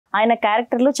ఆయన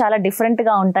క్యారెక్టర్లు చాలా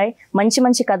డిఫరెంట్గా ఉంటాయి. మంచి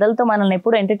మంచి కథలతో మనల్ని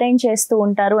ఎప్పుడు ఎంటర్టైన్ చేస్తూ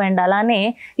ఉంటారు. అండ్ అలానే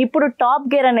ఇప్పుడు టాప్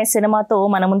గేర్ అనే సినిమాతో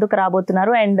మన ముందుకు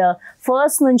రాబోతున్నారు. అండ్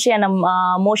ఫస్ట్ నుంచి ఆయన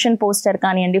మోషన్ పోస్టర్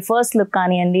కానివ్వండి, ఫస్ట్ లుక్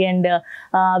కానివ్వండి, అండ్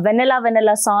వెన్నెలా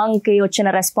వెన్నెలా సాంగ్కి వచ్చిన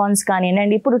రెస్పాన్స్ కానివ్వండి,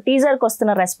 అండ్ ఇప్పుడు టీజర్కి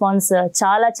వస్తున్న రెస్పాన్స్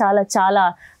చాలా చాలా చాలా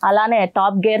అలానే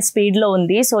టాప్ గేర్ స్పీడ్లో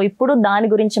ఉంది. సో ఇప్పుడు దాని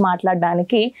గురించి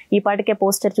మాట్లాడడానికి ఈ పాటికే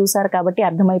పోస్టర్ చూసారు కాబట్టి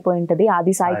అర్థమైపోయి ఉంటుంది.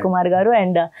 ఆది సాయి కుమార్ గారు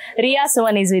and Riya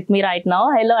Suman is with me right now.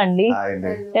 Hello అండి,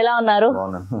 ఎలా ఉన్నారు?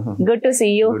 Good to see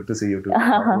you.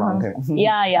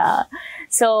 Yeah.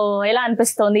 So ఎలా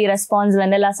అనిపిస్తోంది ఈ రెస్పాన్స్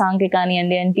వెన్నెలా సాంగ్ కి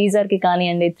కానివ్వండి, అండ్ టీజర్ కి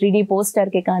కానివ్వండి, 3D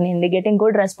పోస్టర్ కి కానివ్వండి, getting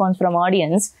good response from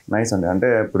audience? Nice అండి. అంటే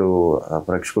ఇప్పుడు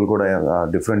ప్రేక్షకులు కూడా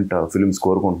డిఫరెంట్ ఫిల్మ్స్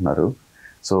కోరుకుంటున్నారు.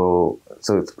 సో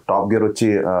టాప్ గేర్ వచ్చి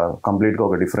కంప్లీట్గా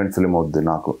ఒక డిఫరెంట్ ఫిల్మ్ అవుద్ది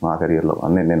నా కెరియర్లో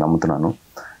అని నేను నమ్ముతున్నాను.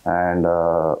 అండ్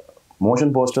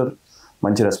మోషన్ పోస్టర్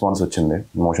మంచి రెస్పాన్స్ వచ్చింది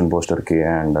మోషన్ పోస్టర్కి.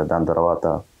 అండ్ దాని తర్వాత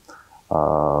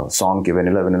సాంగ్కి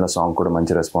వెనిలా సాంగ్ కూడా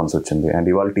మంచి రెస్పాన్స్ వచ్చింది. అండ్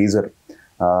ఇవాళ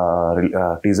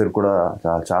టీజర్ కూడా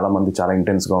చాలామంది చాలా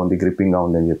ఇంటెన్స్గా ఉంది, గ్రిప్పింగ్గా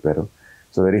ఉంది అని చెప్పారు.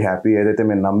 So very happy. ఏదైతే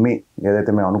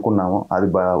మేము అనుకున్నామో అది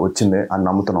వచ్చింది అని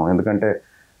నమ్ముతున్నాం. ఎందుకంటే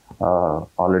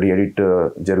ఆల్రెడీ ఎడిట్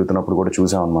జరుగుతున్నప్పుడు కూడా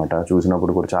చూసాం అనమాట.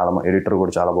 చూసినప్పుడు కూడా ఎడిటర్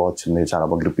కూడా చాలా బాగా వచ్చింది, చాలా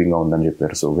బాగా గ్రిప్పింగ్గా ఉందని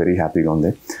చెప్పారు. సో వెరీ హ్యాపీగా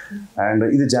ఉంది. అండ్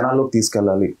ఇది జనాల్లోకి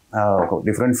తీసుకెళ్ళాలి, ఒక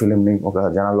డిఫరెంట్ ఫిలింని ఒక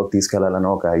జనాల్లోకి తీసుకెళ్ళాలని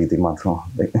ఒక ఇది మాత్రం.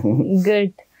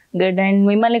 గుడ్. అండ్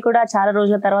మిమ్మల్ని కూడా చాలా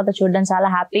రోజుల తర్వాత చూడడం చాలా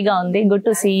హ్యాపీగా ఉంది. Good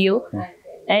to see you.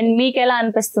 And మీకు ఎలా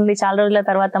అనిపిస్తుంది చాలా రోజుల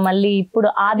తర్వాత మళ్ళీ ఇప్పుడు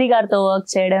ఆది గారితో వర్క్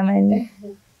చేయడం? And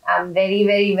I'm very,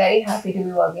 very, very happy to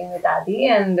be working with Aadi,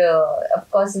 and of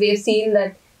course we have seen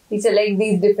that we select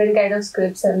these different kind of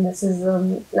scripts, and this is a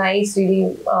nice, really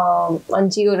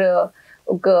manchi or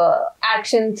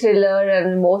action thriller and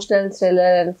emotional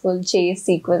thriller and full chase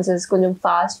sequences, konjam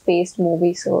fast paced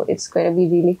movie. So it's going to be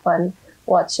really fun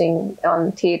watching in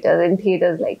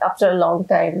theaters like after a long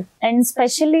time. And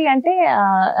specially అంటే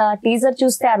teaser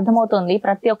చూస్తే అర్థమవుతుంది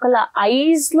ప్రతి ఒక్కళ్ళ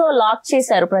ice లో lock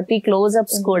చేశారు ప్రతి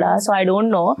close-ups కూడా. So I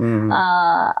don't know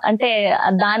అంటే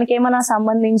దానికి ఏమైనా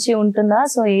సంబంధించి ఉంటుందా?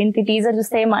 సో ఏంటి టీజర్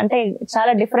చూస్తే అంటే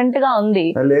చాలా డిఫరెంట్ గా ఉంది.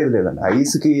 లేదండి,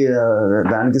 ఐస్ కి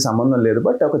దానికి సంబంధం లేదు.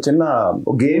 బట్ ఒక చిన్న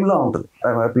గేమ్ లా ఉంటుంది.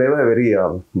 Play by very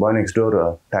bye next door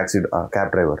taxi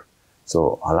cab driver. So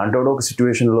అలాంటి వాడు ఒక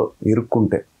సిచ్యువేషన్ లో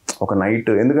ఇరుక్కుంటే ఒక నైట్,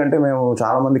 ఎందుకంటే మేము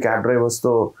చాలా మంది క్యాబ్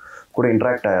డ్రైవర్స్తో కూడా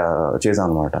ఇంటరాక్ట్ చేసాం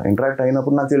అనమాట. ఇంటరాక్ట్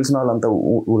అయినప్పుడు నాకు తెలిసిన వాళ్ళంతా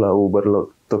ఊబర్లో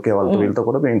తొక్కే వాళ్ళతో వీళ్ళతో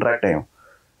కూడా మేము ఇంటరాక్ట్ అయ్యాం.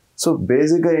 సో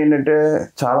బేసిక్గా ఏంటంటే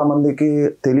చాలా మందికి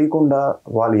తెలియకుండా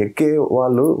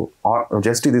వాళ్ళు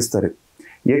జస్ట్ ఇది ఇస్తారు,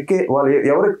 వాళ్ళు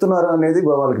ఎవరు ఎక్కుతున్నారు అనేది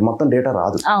వాళ్ళకి మొత్తం డేటా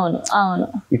రాదు.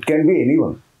 It can be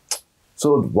anyone. So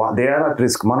they are at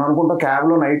risk. మనం అనుకుంటాం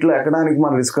క్యాబ్లో నైట్లో ఎక్కడానికి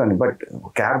మన రిస్క్ అని, బట్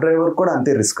క్యాబ్ డ్రైవర్ కూడా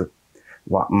అంతే రిస్క్.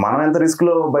 మనం ఎంత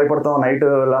రిస్క్లో భయపడతాం, నైట్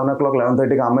 11 o'clock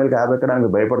 11:30కి అమ్మాయిలు క్యాబ్ ఎక్కడానికి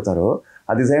భయపడతారో,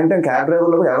 at the same time cab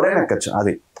డ్రైవర్లో కూడా ఎవరైనా ఎక్కచ్చు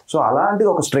అది. సో అలాంటి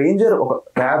ఒక స్ట్రేంజర్ ఒక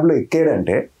క్యాబ్లో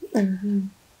ఎక్కాడంటే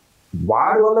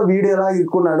వాడి వల్ల వీడు ఎలా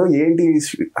ఇరుక్కున్నాడు ఏంటి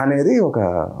అనేది ఒక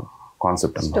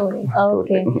కాన్సెప్ట్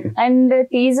అన్నమాట. అండ్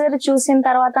టీజర్ చూసిన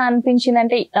తర్వాత అనిపించింది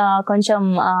అంటే కొంచెం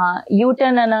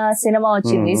యూటర్న్ అన్న సినిమా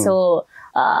వచ్చింది. సో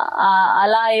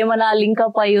అలా ఏమైనా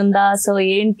లింకప్ అయి ఉందా? సో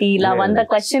ఏంటి ఇలా 100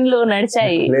 క్వశ్చన్లు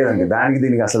నడిచాయి. లేదండి, దానికి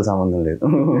దీనికి అసలు సంబంధం లేదు.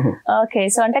 ఓకే,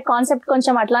 సో అంటే కాన్సెప్ట్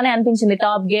కొంచెం అట్లానే అనిపించింది,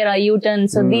 టాప్ గేర్ యూటర్న్.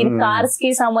 సో దీని కార్స్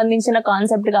కి సంబంధించిన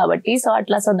కాన్సెప్ట్ కాబట్టి సో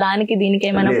అట్లా. సో దానికి దీనికి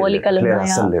ఏమైనా పోలికలు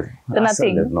ఉన్నాయా?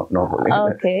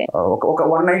 ఒక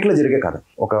 1 night లో జరిగే కథ,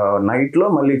 ఒక నైట్ లో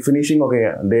మళ్ళీ ఫినిషింగ్ ఒక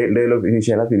డేలో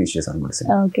ఫినిష్ చేశాను.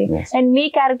 ఓకే, అండ్ మీ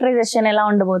క్యారెక్టరైజేషన్ ఎలా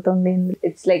ఉండబోతుంది?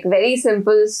 It's like very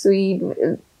simple, sweet,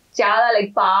 చాలా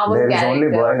లైక్ పవర్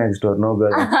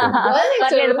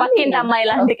పక్కింటి అమ్మాయి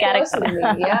లాంటి character.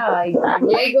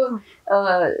 Like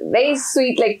very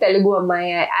sweet like Telugu ammai.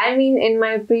 I mean in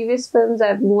my previous films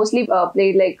I've mostly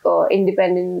played like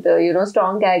independent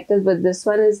strong characters, but this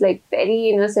one is like very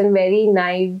innocent, very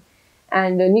naive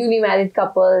and a newly married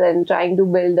couple and trying to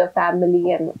build a family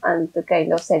and the kind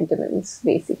of sentiments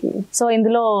basically. So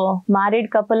ఇందులో married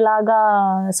couple లాగా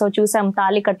so చూసాం,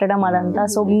 తాళి కట్టడం అదంతా.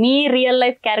 So మీ real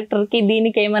life character కి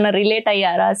దీనికి ఏమైనా relate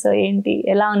అయ్యారా? సో ఏంటి,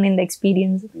 ఎలా ఉంది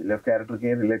ఎక్స్పీరియన్స్? లైఫ్ క్యారెక్టర్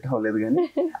కి రిలేట్ అవ్వలేదు కానీ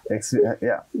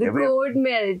కోర్ట్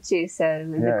మ్యారేజ్ చేశారు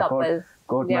with the couple.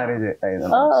 Court marriage అయ్యింది.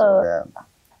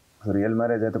 రియల్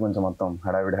మ్యారేజ్ అయితే కొంచెం మొత్తం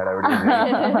హడావిడి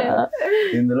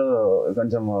ఇందులో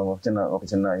కొంచెం ఒక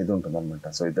చిన్న ఇది ఉంటుంది అనమాట.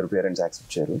 సో ఇద్దరు పేరెంట్స్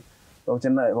యాక్సెప్ట్ చేయరు,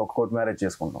 ఒక కోర్ట్ మ్యారేజ్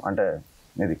చేసుకుంటాం, అంటే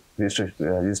ఇది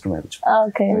register marriage.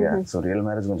 So real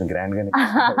marriage కొంచెం గ్రాండ్ గానే.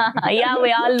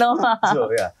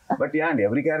 బట్ యా అండి,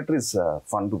 every character is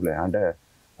fun to play. అంటే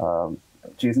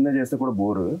చేసిందే చేస్తే కూడా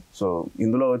బోరు. సో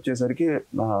ఇందులో వచ్చేసరికి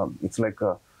ఇట్స్ లైక్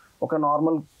ఒక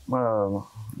నార్మల్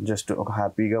జస్ట్ ఒక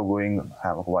హ్యాపీగా గోయింగ్,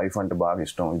 ఒక వైఫ్ అంటే బాగా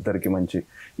ఇష్టం, ఇద్దరికి మంచి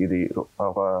ఇది,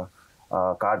 ఒక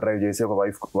కార్ డ్రైవ్ చేసి ఒక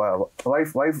వైఫ్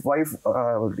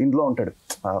ఇంట్లో ఉంటాడు,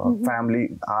 ఫ్యామిలీ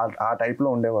ఆ టైప్లో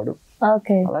ఉండేవాడు.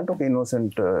 అలాంటి ఒక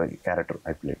innocent character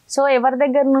I play. So ఎవరి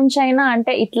దగ్గర నుంచి అయినా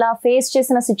అంటే ఇట్లా ఫేస్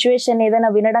చేసిన సిచ్యువేషన్ ఏదైనా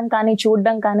వినడం కానీ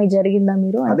చూడడం కానీ జరిగిందా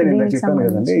మీరు? అదే నేను చెప్పాను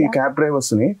కదండి, ఈ క్యాబ్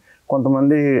డ్రైవర్స్ ని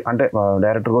కొంతమంది అంటే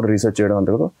డైరెక్టర్ కూడా రీసెర్చ్ చేయడం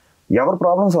అంతే కదా, ఎవరి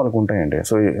ప్రాబ్లమ్స్ వాళ్ళకు ఉంటాయండి.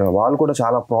 సో వాళ్ళు కూడా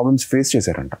చాలా ప్రాబ్లమ్స్ ఫేస్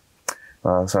చేశారంట.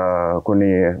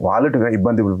 కొన్ని వాళ్ళు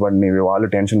ఇబ్బంది పడినవి, వాళ్ళు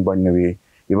టెన్షన్ పడినవి,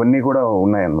 ఇవన్నీ కూడా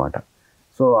ఉన్నాయన్నమాట.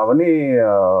 సో అవన్నీ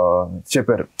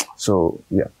చెప్పారు. So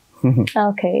yeah.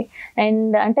 ఓకే.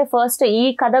 అండ్ అంటే ఫస్ట్ ఈ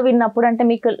కథ విన్నప్పుడు అంటే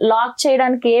మీకు లాక్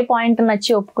చేయడానికి ఏ పాయింట్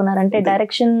నచ్చి ఒప్పుకున్నారు? అంటే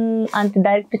డైరెక్షన్ అంటే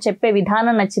డైరెక్ట్ చెప్పే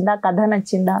విధానం నచ్చిందా, కథ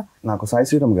నచ్చిందా? నాకు సాయి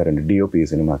శ్రీరామ్ గారు అండి డిఓపి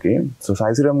సినిమాకి. సో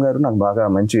సాయి శ్రీరామ్ గారు నాకు బాగా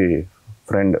మంచి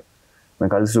ఫ్రెండ్.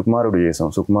 మేము కలిసి సుకుమారుడు చేసాం.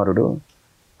 సుకుమారుడు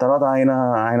తర్వాత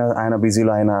ఆయన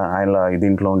బిజీలో ఆయన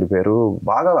దీంట్లో ఉండిపోయారు.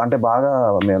 బాగా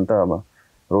మేమంతా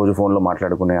రోజు ఫోన్లో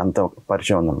మాట్లాడుకునే అంత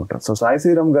పరిచయం ఉందనమాట. సో సాయి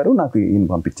శ్రీరామ్ గారు నాకు ఈయన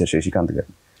పంపించారు, శశికాంత్ గారు,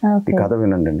 ఈ కథ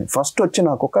వినండి. ఫస్ట్ వచ్చి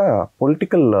నాకు ఒక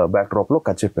పొలిటికల్ బ్యాక్డ్రాప్లో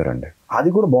కథ చెప్పారండి. అది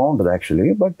కూడా బాగుంటుంది యాక్చువల్లీ.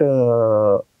 బట్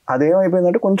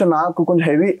అదేమైపోయిందంటే నాకు కొంచెం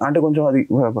హెవీ, అంటే కొంచెం అది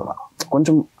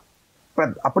కొంచెం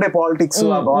పెద్ద, అప్పుడే పాలిటిక్స్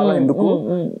బాగా ఎందుకు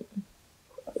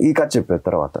ఈ కథ చెప్పారు.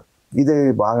 తర్వాత ఇదే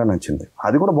బాగా నచ్చింది.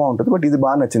 అది కూడా బాగుంటుంది, బట్ ఇది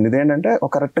బాగా నచ్చింది. ఇదేంటంటే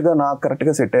నాకు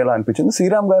కరెక్ట్గా సెట్ అయ్యేలా అనిపించింది.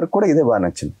 శ్రీరామ్ గారికి కూడా ఇదే బాగా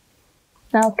నచ్చింది.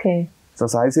 ఓకే. సో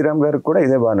సాయి శ్రీరామ్ గారికి కూడా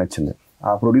ఇదే బాగా నచ్చింది,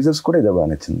 ఆ ప్రొడ్యూసర్స్ కూడా ఇదే బాగా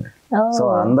నచ్చింది. సో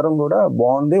అందరం కూడా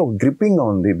బాగుంది, ఒక గ్రిప్పింగ్గా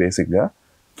ఉంది బేసిక్గా,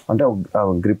 అంటే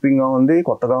గ్రిప్పింగ్గా ఉంది,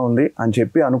 కొత్తగా ఉంది అని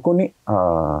చెప్పి అనుకుని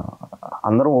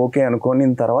అందరం ఓకే అనుకుని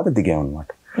తర్వాత దిగామన్నమాట.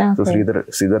 సో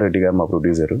శ్రీధర్ రెడ్డి గారు మా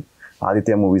producer,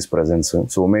 Aditya movies presence,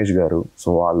 Somesh గారు,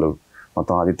 సో వాళ్ళు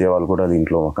మొత్తం ఆదిత్య వాళ్ళు కూడా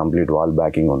దీంట్లో కంప్లీట్ వాల్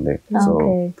బ్యాకింగ్ ఉంది. సో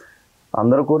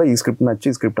అందరూ కూడా ఈ స్క్రిప్ట్ నచ్చి,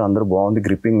 స్క్రిప్ట్ అందరూ బాగుంది,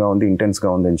 గ్రిప్పింగ్గా ఉంది, ఇంటెన్స్గా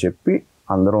ఉంది అని చెప్పి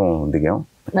అందరం దిగాం.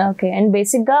 ఓకే. అండ్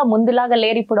బేసిక్ గా ముందులాగా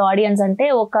లేరు ఇప్పుడు ఆడియన్స్. అంటే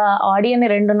ఒక ఆడియన్స్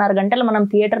 2.5 గంటలు మనం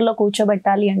థియేటర్ లో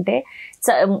కూర్చోబెట్టాలి అంటే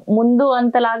ముందు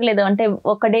అంతలాగలేదు. అంటే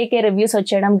ఒక డేకే రివ్యూస్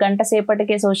వచ్చేయడం, గంట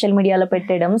సేపటికే సోషల్ మీడియాలో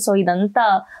పెట్టేయడం, సో ఇదంతా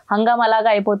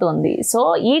హంగామాలాగా అయిపోతుంది. సో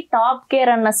ఈ టాప్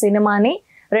గేర్ అన్న సినిమాని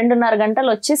 2.5 గంటలు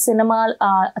వచ్చి సినిమా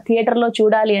థియేటర్ లో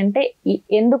చూడాలి అంటే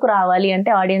ఎందుకు రావాలి అంటే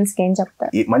ఆడియన్స్ కి ఏం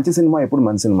చెప్తారు? మంచి సినిమా ఎప్పుడు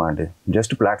మంచి సినిమా అంటే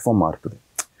జస్ట్ ప్లాట్ఫామ్ మారుతుంది.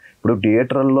 ఇప్పుడు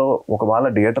థియేటర్లో ఒకవేళ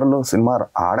థియేటర్లో సినిమా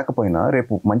ఆడకపోయినా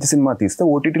రేపు మంచి సినిమా తీస్తే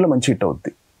ఓటీటీలో మంచి హిట్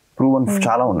అవుద్ది. ప్రూవన్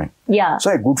చాలా ఉన్నాయి. So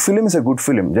a good film is a good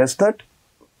film, just that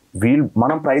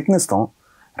మనం ప్రయత్నిస్తాం.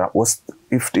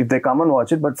 If they come and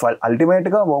watch it, but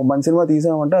అల్టిమేట్గా ఒక మంచి సినిమా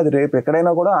తీసామంటే అది రేపు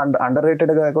ఎక్కడైనా కూడా అండర్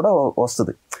రేటెడ్గా కూడా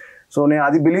వస్తుంది. సో నేను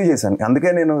అది బిలీవ్ చేశాను. అందుకే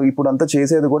నేను ఇప్పుడు అంతా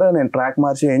చేసేది కూడా నేను ట్రాక్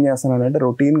మార్చి ఏం చేస్తానంటే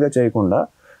రొటీన్గా చేయకుండా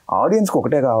ఆడియన్స్కి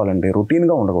ఒకటే కావాలండి,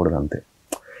 రొటీన్గా ఉండకూడదు అంతే.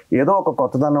 ఏదో ఒక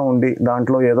కొత్తదనం ఉండి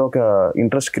దాంట్లో ఏదో ఒక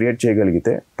ఇంట్రెస్ట్ క్రియేట్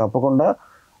చేయగలిగితే తప్పకుండా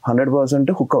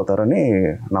 100% హుక్ అవుతారని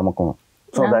నమ్మకం.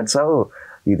 సో దట్స్ హౌ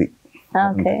ఇది.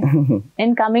 Okay.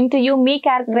 And coming to you, me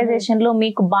characterisation లో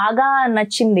మీకు బాగా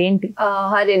నచ్చింది ఏంటి?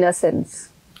 Her innocence.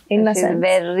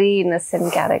 Very innocent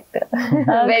character.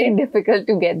 Very difficult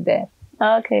to get there.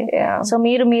 Okay. So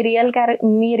మీరు మీ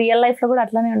రియల్ లైఫ్ లో కూడా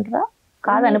అట్లానే ఉంటారా?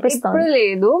 కాదు అనిపిస్తుంది. ఇప్పుడు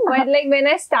లేదు, but like when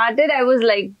I started I was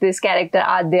like this character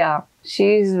Aadya. She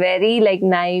is very like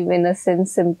naive, innocent,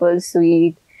 simple,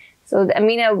 sweet. So I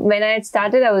mean, when I had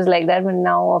started, I was like that. But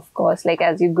now, of course, like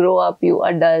as you grow up, you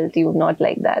adult, you're not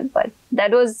like that. But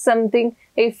that was something.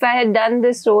 If I had done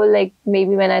this role, like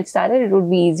maybe when I had started, it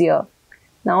would be easier.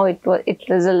 Now it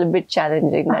was a little bit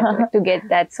challenging to get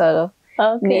that sort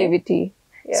of naivety.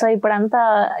 So ఇప్పుడంతా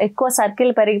ఎక్కువ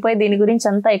circle పెరిగిపోయి దీని గురించి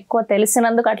అంతా ఎక్కువ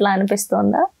తెలిసినందుకు అట్లా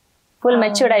అనిపిస్తుందా? Full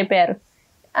matured అయిపోయారు?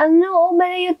 No,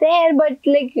 but you're there. But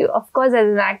like, of course, as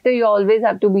an actor, you always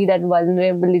have to be that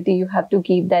vulnerability. You have to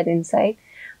keep that inside,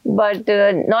 but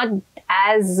not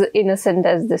as innocent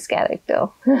as this character.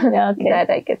 Okay. That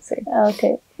I can say.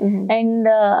 Okay. And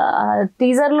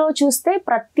teaser లో చూస్తే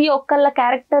ప్రతి ఒక్కళ్ళ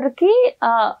character కి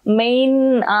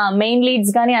main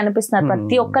leads గానీ అనిపిస్తున్నారు.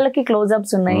 ప్రతి ఒక్కళ్ళకి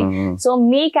close-ups ఉన్నాయి. So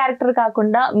మీ character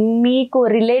కాకుండా మీకు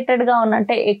రిలేటెడ్ గా ఉన్న,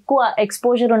 అంటే ఎక్కువ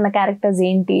ఎక్స్పోజర్ ఉన్న క్యారెక్టర్స్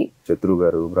ఏంటి? శత్రు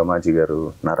గారు, బ్రహ్మాజీ గారు,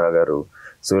 నరా గారు,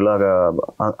 సో ఇలాగా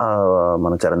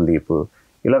మన చరణ్దీప్,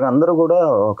 ఇలాగ అందరూ కూడా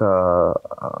ఒక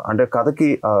అంటే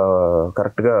కథకి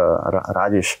కరెక్ట్ గా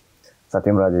రాజేష్,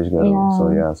 సత్యం రాజేష్ గారు,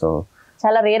 సో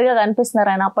చాలా రేర్ గా కనిపిస్తున్నారు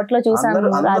ఆయన. అప్పట్లో చూసాను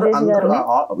రాజేష్ గారు.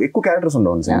 ఎక్కువ క్యారెక్టర్స్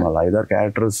ఉండవు సినిమాలో, 5-6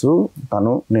 క్యారెక్టర్స్,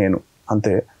 తను నేను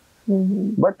అంతే.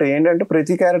 బట్ ఏంటంటే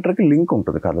ప్రతి క్యారెక్టర్ కి లింక్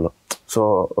ఉంటుంది కథలో. సో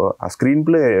ఆ స్క్రీన్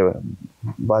ప్లే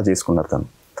బాగా చేసుకున్నారు తను.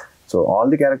 సో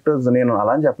ఆల్ ది క్యారెక్టర్స్, నేను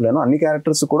అలా అని చెప్పలేను, అన్ని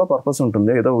క్యారెక్టర్స్ కూడా పర్పస్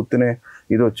ఉంటుంది. ఏదో ఉత్తినే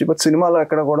ఇది వచ్చి, బట్ సినిమాలో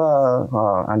ఎక్కడ కూడా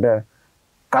అంటే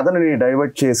కథని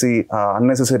డైవర్ట్ చేసి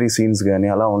అన్నెసెసరీ సీన్స్ కానీ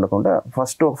అలా ఉండకుండా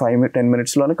ఫస్ట్ ఒక 5-10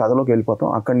 minutesలోనే కథలోకి వెళ్ళిపోతాం.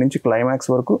 అక్కడి నుంచి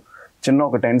క్లైమాక్స్ వరకు చిన్న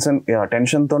ఒక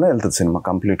టెన్షన్తోనే వెళ్తుంది సినిమా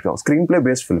కంప్లీట్గా. Screen play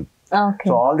based film.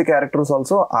 So all the characters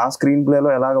also ఆ స్క్రీన్ ప్లేలో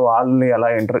ఎలాగ వాళ్ళని ఎలా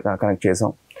కనెక్ట్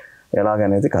చేసాం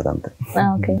ఎలాగనేది కథ అంతే.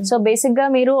 ఓకే. సో బేసిక్ గా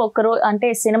మీరు ఒక రోజు అంటే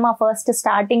సినిమా ఫస్ట్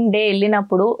స్టార్టింగ్ డే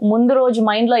వెళ్ళినప్పుడు ముందు రోజు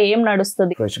మైండ్ లో ఏం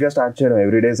నడుస్తుంది? ఫ్రెష్ గా స్టార్ట్ చేయడం,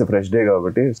 ఎవ్రీ డే ఫ్రెష్ డే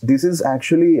కాబట్టి దిస్ ఈస్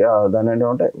యాక్చువల్లీ దాని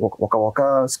ఏంటంటే ఒక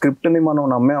స్క్రిప్ట్ ని మనం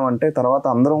నమ్మామంటే తర్వాత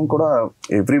అందరం కూడా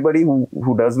ఎవ్రీబడి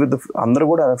హూ డస్ విత్ అందరూ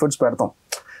కూడా ఎఫర్ట్స్ పెడతాం.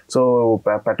 సో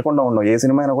పెట్టకుండా ఉండవు, ఏ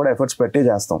సినిమా అయినా కూడా ఎఫర్ట్స్ పెట్టే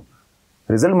చేస్తాం.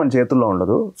 రిజల్ట్ మన చేతుల్లో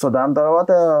ఉండదు. సో దాని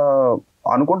తర్వాత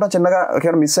అనుకుంటా చిన్నగా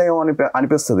మిస్ అయ్యాం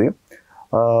అనిపిస్తుంది.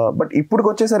 బట్ ఇప్పటికి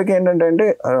వచ్చేసరికి ఏంటంటే అంటే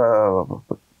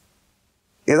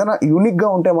ఏదైనా యూనిక్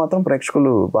గా ఉంటే మాత్రం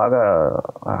ప్రేక్షకులు బాగా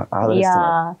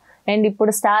ఆదరిస్తారు. అండ్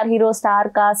ఇప్పుడు star hero, star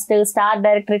cast, star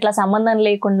director ఇట్లా సంబంధం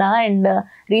లేకుండా అండ్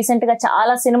రీసెంట్ గా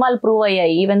చాలా సినిమాలు ప్రూవ్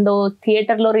అయ్యాయి. ఈవెన్ దో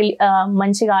థియేటర్ లో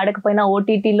మంచిగా ఆడకపోయినా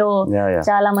ఓటీటీలో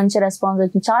చాలా మంచి రెస్పాన్స్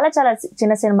వచ్చింది. చాలా చాలా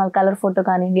చిన్న సినిమాలు, కలర్ ఫోటో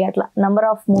కానివ్వండి, అట్లా number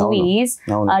of movies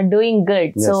are doing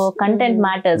good. So content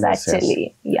matters actually.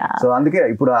 So అందుకే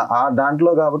ఇప్పుడు ఆ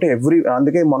దాంట్లో కాబట్టి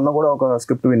అందుకే మొన్న కూడా ఒక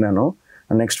స్క్రిప్ట్ విన్నాను,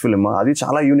 నెక్స్ట్ ఫిల్మ్. అది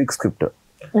చాలా యూనిక్ స్క్రిప్ట్.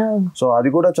 సో అది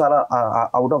కూడా చాలా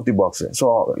out of the box. So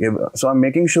I'm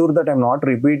making sure that I'm not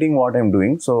repeating what I'm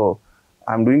doing. So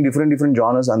I'm doing different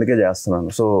genres, అందుకే చేస్తున్నాను.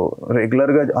 సో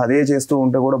రెగ్యులర్గా అదే చేస్తూ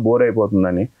ఉంటే కూడా బోర్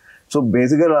అయిపోతుందని. సో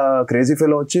బేసిక్గా క్రేజీ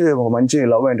ఫెలో వచ్చి ఒక మంచి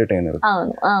లవ్ ఎంటర్టైనర్.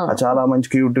 చాలా మంచి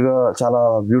క్యూట్ గా, చాలా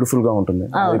బ్యూటిఫుల్ గా ఉంటుంది.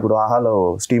 ఇప్పుడు ఆహాలో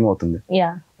స్టీమ్ అవుతుంది.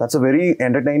 That's a very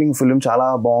entertaining film, చాలా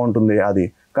బాగుంటుంది అది.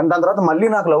 కానీ దాని తర్వాత మళ్ళీ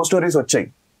నాకు లవ్ స్టోరీస్ వచ్చాయి.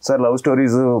 సార్ లవ్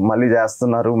స్టోరీస్ మళ్ళీ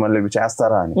చేస్తున్నారు, మళ్ళీ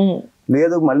చేస్తారా అని.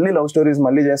 లేదు, మళ్ళీ లవ్ స్టోరీస్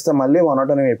మళ్ళీ చేస్తే మళ్ళీ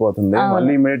మొనోటనీ అయిపోతుంది.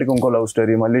 మళ్ళీ ఇమీడియట్ గా ఇంకో లవ్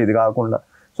స్టోరీ, మళ్ళీ ఇది కాకుండా.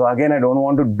 So again I don't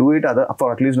want to do it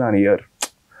for at least 1 year.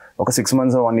 ఒక 6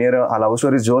 months 1 year ఆ లవ్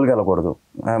స్టోరీస్ జోలికి వెళ్ళకూడదు,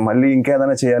 మళ్ళీ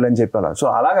ఇంకేదైనా చేయాలని చెప్పాలా. సో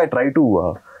అలాగే I try to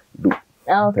do.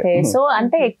 Okay. So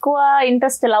అంటే ఎక్కువ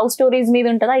ఇంట్రెస్ట్ లవ్ స్టోరీస్ మీద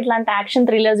ఉంటుందా, ఇట్లాంటి యాక్షన్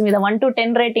థ్రిల్లర్స్ మీద? 1 to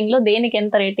 10 రేటింగ్ లో దేనికి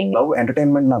ఎంత రేటింగ్? లవ్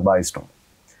ఎంటర్టైన్మెంట్ నాకు బాగా ఇష్టం.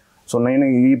 సో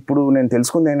నేను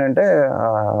తెలుసుకుంది ఏంటంటే,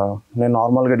 నేను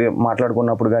నార్మల్గా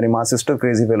మాట్లాడుకున్నప్పుడు కానీ మా సిస్టర్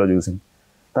క్రేజీ ఫెలో చూసింది.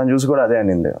 తను చూసి కూడా అదే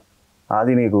అనింది,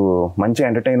 అది నీకు మంచి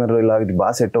ఎంటర్టైనర్, ఇలా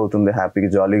బాగా సెట్ అవుతుంది, హ్యాపీగా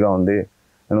జాలీగా ఉంది,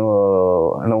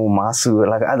 నువ్వు మాస్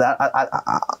ఇలాగ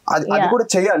అది కూడా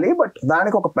చేయాలి. బట్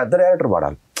దానికి ఒక పెద్ద డైరెక్టర్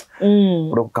పడాలి.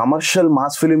 ఇప్పుడు కమర్షియల్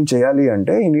మాస్ ఫిలిం చేయాలి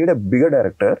అంటే you need a bigger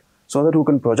director so that you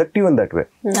can project you in that way.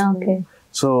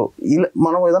 So ఇలా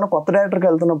మనం ఏదైనా కొత్త డైరెక్టర్కి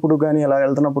వెళ్తున్నప్పుడు కానీ ఇలా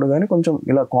వెళ్తున్నప్పుడు కానీ కొంచెం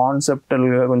ఇలా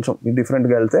కాన్సెప్టల్గా కొంచెం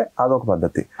డిఫరెంట్గా వెళ్తే అదొక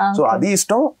పద్ధతి. సో అది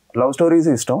ఇష్టం, లవ్ స్టోరీస్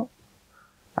ఇష్టం,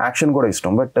 యాక్షన్ కూడా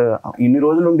ఇష్టం. బట్ ఇన్ని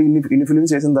రోజుల నుండి ఇన్ని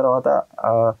ఫిలిమ్స్ చేసిన తర్వాత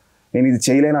నేను ఇది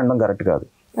చేయలేను అనడం కరెక్ట్ కాదు.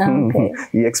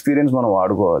 ఈ ఎక్స్పీరియన్స్ మనం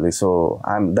వాడుకోవాలి. So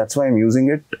that's why I'm using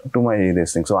it to my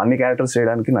this thing. So అన్ని క్యారెక్టర్స్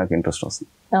చేయడానికి నాకు ఇంట్రెస్ట్ వస్తుంది.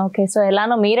 ఓకే. సో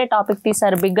ఎలానో మీరే టాపిక్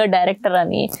తీసారు బిగ్గర్ డైరెక్టర్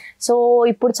అని. సో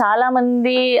ఇప్పుడు చాలా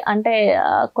మంది అంటే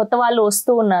కొత్త వాళ్ళు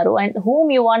వస్తూ ఉన్నారు. And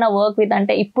whom you want work with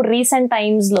అంటే ఇప్పుడు రీసెంట్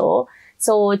టైమ్స్ లో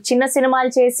సో చిన్న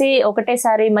సినిమాలు చేసి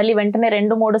ఒకటేసారి మళ్ళీ వెంటనే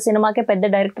 2-3 సినిమాకే పెద్ద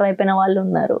డైరెక్టర్ అయిపోయిన వాళ్ళు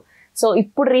ఉన్నారు. సో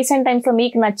ఇప్పుడు రీసెంట్ టైమ్స్ లో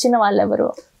మీకు నచ్చిన వాళ్ళు ఎవరు?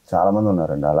 చాలా మంది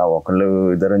ఉన్నారండి. అలా ఒకళ్ళు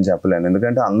ఇద్దరు అని చెప్పలేను,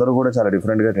 ఎందుకంటే అందరూ కూడా చాలా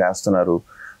డిఫరెంట్గా చేస్తున్నారు.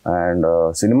 అండ్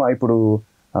సినిమా ఇప్పుడు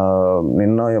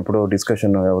నిన్న ఎప్పుడు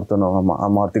డిస్కషన్ ఎవరితోనో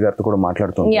మారుతి గారితో కూడా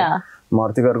మాట్లాడుతుంది.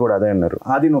 మారుతి గారు కూడా అదే అన్నారు,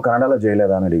 అది నువ్వు కన్నడలో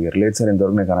చేయలేదా అని అడిగారు. లేదు సార్,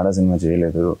 ఇంతవరకు నేను కన్నడ సినిమా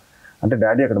చేయలేదు అంటే.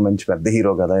 డాడీ అక్కడ మంచి పెద్ద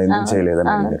హీరో కదా, ఎందుకు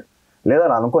చేయలేదని అడిగారు. లేదా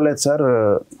అలా అనుకోలేదు సార్,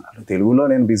 తెలుగులో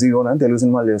నేను బిజీగా ఉన్నాను, తెలుగు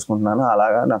సినిమాలు చేసుకుంటున్నాను.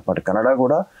 అలాగా నాకు కన్నడ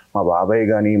కూడా మా బాబాయ్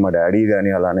కానీ మా డాడీ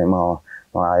కానీ అలానే మా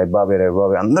అబ్బాయి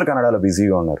అందరు కన్నడలో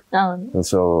బిజీగా ఉన్నారు.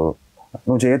 సో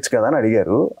నువ్వు చేయొచ్చు కదా అని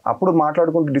అడిగారు. అప్పుడు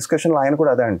మాట్లాడుకుంటూ డిస్కషన్లో ఆయన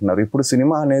కూడా అదే అంటున్నారు, ఇప్పుడు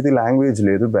సినిమా అనేది లాంగ్వేజ్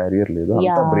లేదు, బ్యారియర్ లేదు,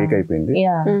 అంతా బ్రేక్ అయిపోయింది.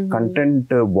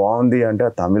 కంటెంట్ బాగుంది అంటే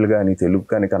తమిళ్ కానీ తెలుగు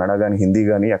కానీ కన్నడ కానీ హిందీ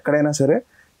కానీ ఎక్కడైనా సరే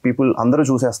పీపుల్ అందరూ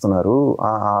చూసేస్తున్నారు.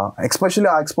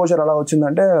 ఎస్పెషల్లీ ఆ ఎక్స్పోజర్ ఎలా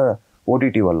వచ్చిందంటే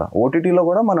ఓటీటీ వల్ల. ఓటీటీలో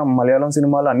కూడా మనం మలయాళం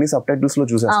సినిమాలు అన్ని సబ్ టైటిల్స్ లో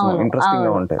చూసేస్తున్నాం, ఇంట్రెస్టింగ్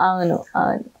గా ఉంటాయి.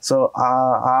 సో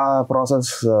ఆ ప్రాసెస్,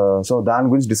 సో దాని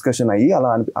గురించి డిస్కషన్ అయ్యి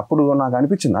అలా అప్పుడు నాకు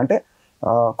అనిపించింది, అంటే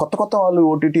కొత్త వాళ్ళు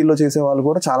ఓటీటీలో చేసే వాళ్ళు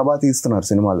కూడా చాలా బాగా తీస్తున్నారు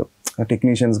సినిమాలు,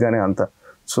 టెక్నీషియన్స్ కానీ అంతా.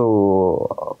 సో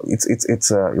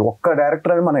ఇట్స్ ఒక్క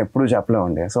డైరెక్టర్ అని మనం ఎప్పుడు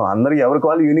చెప్పలేమండి. సో అందరు ఎవరికి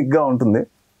వాళ్ళు యూనిక్ గా ఉంటుంది.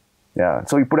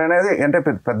 సో ఇప్పుడు అనేది అంటే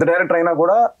పెద్ద డైరెక్టర్ అయినా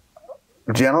కూడా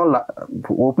జనం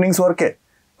ఓపెనింగ్స్ వరకే,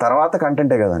 తర్వాత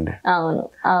కంటెంటే కదండి.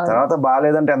 తర్వాత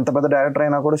బాగాలేదంటే ఎంత పెద్ద డైరెక్టర్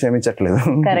అయినా కూడా క్షమించట్లేదు.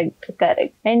 కరెక్ట్.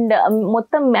 అండ్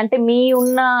మొత్తం అంటే మీ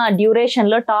ఉన్న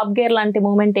డ్యూరేషన్ లో టాప్ గేర్ లాంటి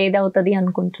మూమెంట్ ఏది అవుతుంది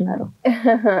అనుకుంటున్నారు?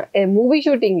 Movie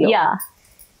shooting?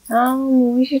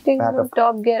 Movie shooting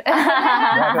Top Gear.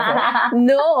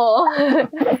 No.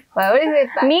 Why would you say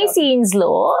pack me up? Scenes లో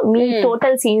మీ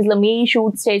టోటల్ సీన్స్ లో మీ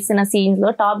షూట్స్ చేసిన సీన్స్ లో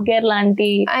టాప్ గేర్ లాంటి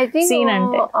I think సీన్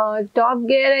అంటే Top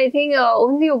Gear, I think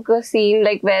only a scene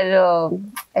like where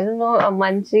I don't know,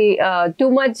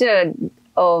 too much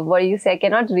what do you say, I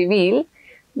cannot reveal,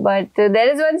 but there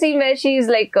is one scene where she's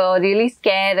like really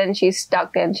scared and she's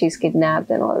stuck and she's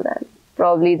kidnapped and all that.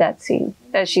 Probably that scene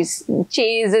where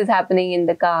chase is happening in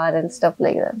the car and stuff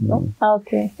like that, no?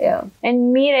 Okay Yeah. And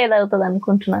మీరు ఏదవుతుంది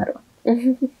అనుకుంటున్నారు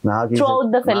Throughout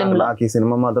the film లో. నాకు ఈ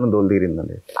cinema మాత్రం దోలు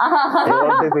తీరిందండి.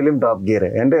 Film top gear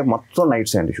అంటే మొత్తం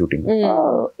nights అండి shooting.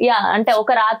 Yeah అంటే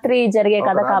ఒక రాత్రి జరిగే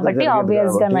కథ కాబట్టి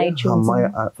ఆబ్వియస్ గా నైట్ షూట్స్. అమ్మాయి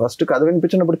ఫస్ట్ కథ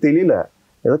వినిపించినప్పుడు తెలియలే,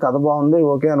 ఏదో కథ బాగుంది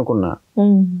ఓకే అనుకున్నా.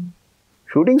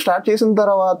 షూటింగ్ స్టార్ట్ చేసిన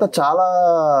తర్వాత చాలా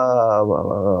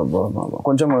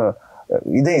కొంచెం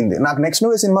ఇదైంది నాకు. నెక్స్ట్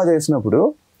నువ్వే సినిమా చేసినప్పుడు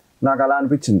నాకు అలా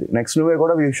అనిపించింది. నెక్స్ట్ నువ్వే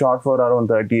కూడా షార్ట్ ఫర్ అరౌండ్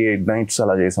 38 nights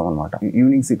అలా చేసాం అనమాట.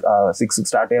 ఈవినింగ్ 6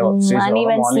 స్టార్ట్ అయ్యే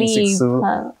మార్నింగ్ 6.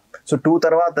 సో 2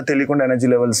 తర్వాత తెలియకుండా ఎనర్జీ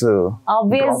లెవెల్స్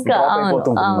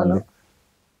అయిపోతుంటుంది.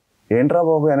 ఏంట్రా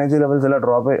బాబు ఎనర్జీ లెవెల్స్ ఇలా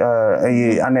డ్రాప్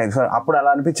అనేది అప్పుడు అలా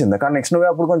అనిపించింది. కానీ నెక్స్ట్ నువ్వే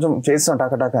అప్పుడు కొంచెం చేస్తాం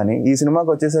టకటక అని. ఈ సినిమాకి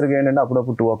వచ్చేసరికి ఏంటంటే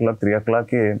అప్పుడప్పుడు 2 o'clock 3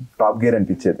 o'clock టాప్ గేర్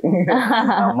అనిపించేది.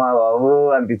 అమ్మా బాబు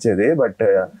అనిపించేది. బట్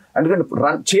ఎందుకంటే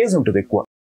చేజ్ ఉంటుంది ఎక్కువ.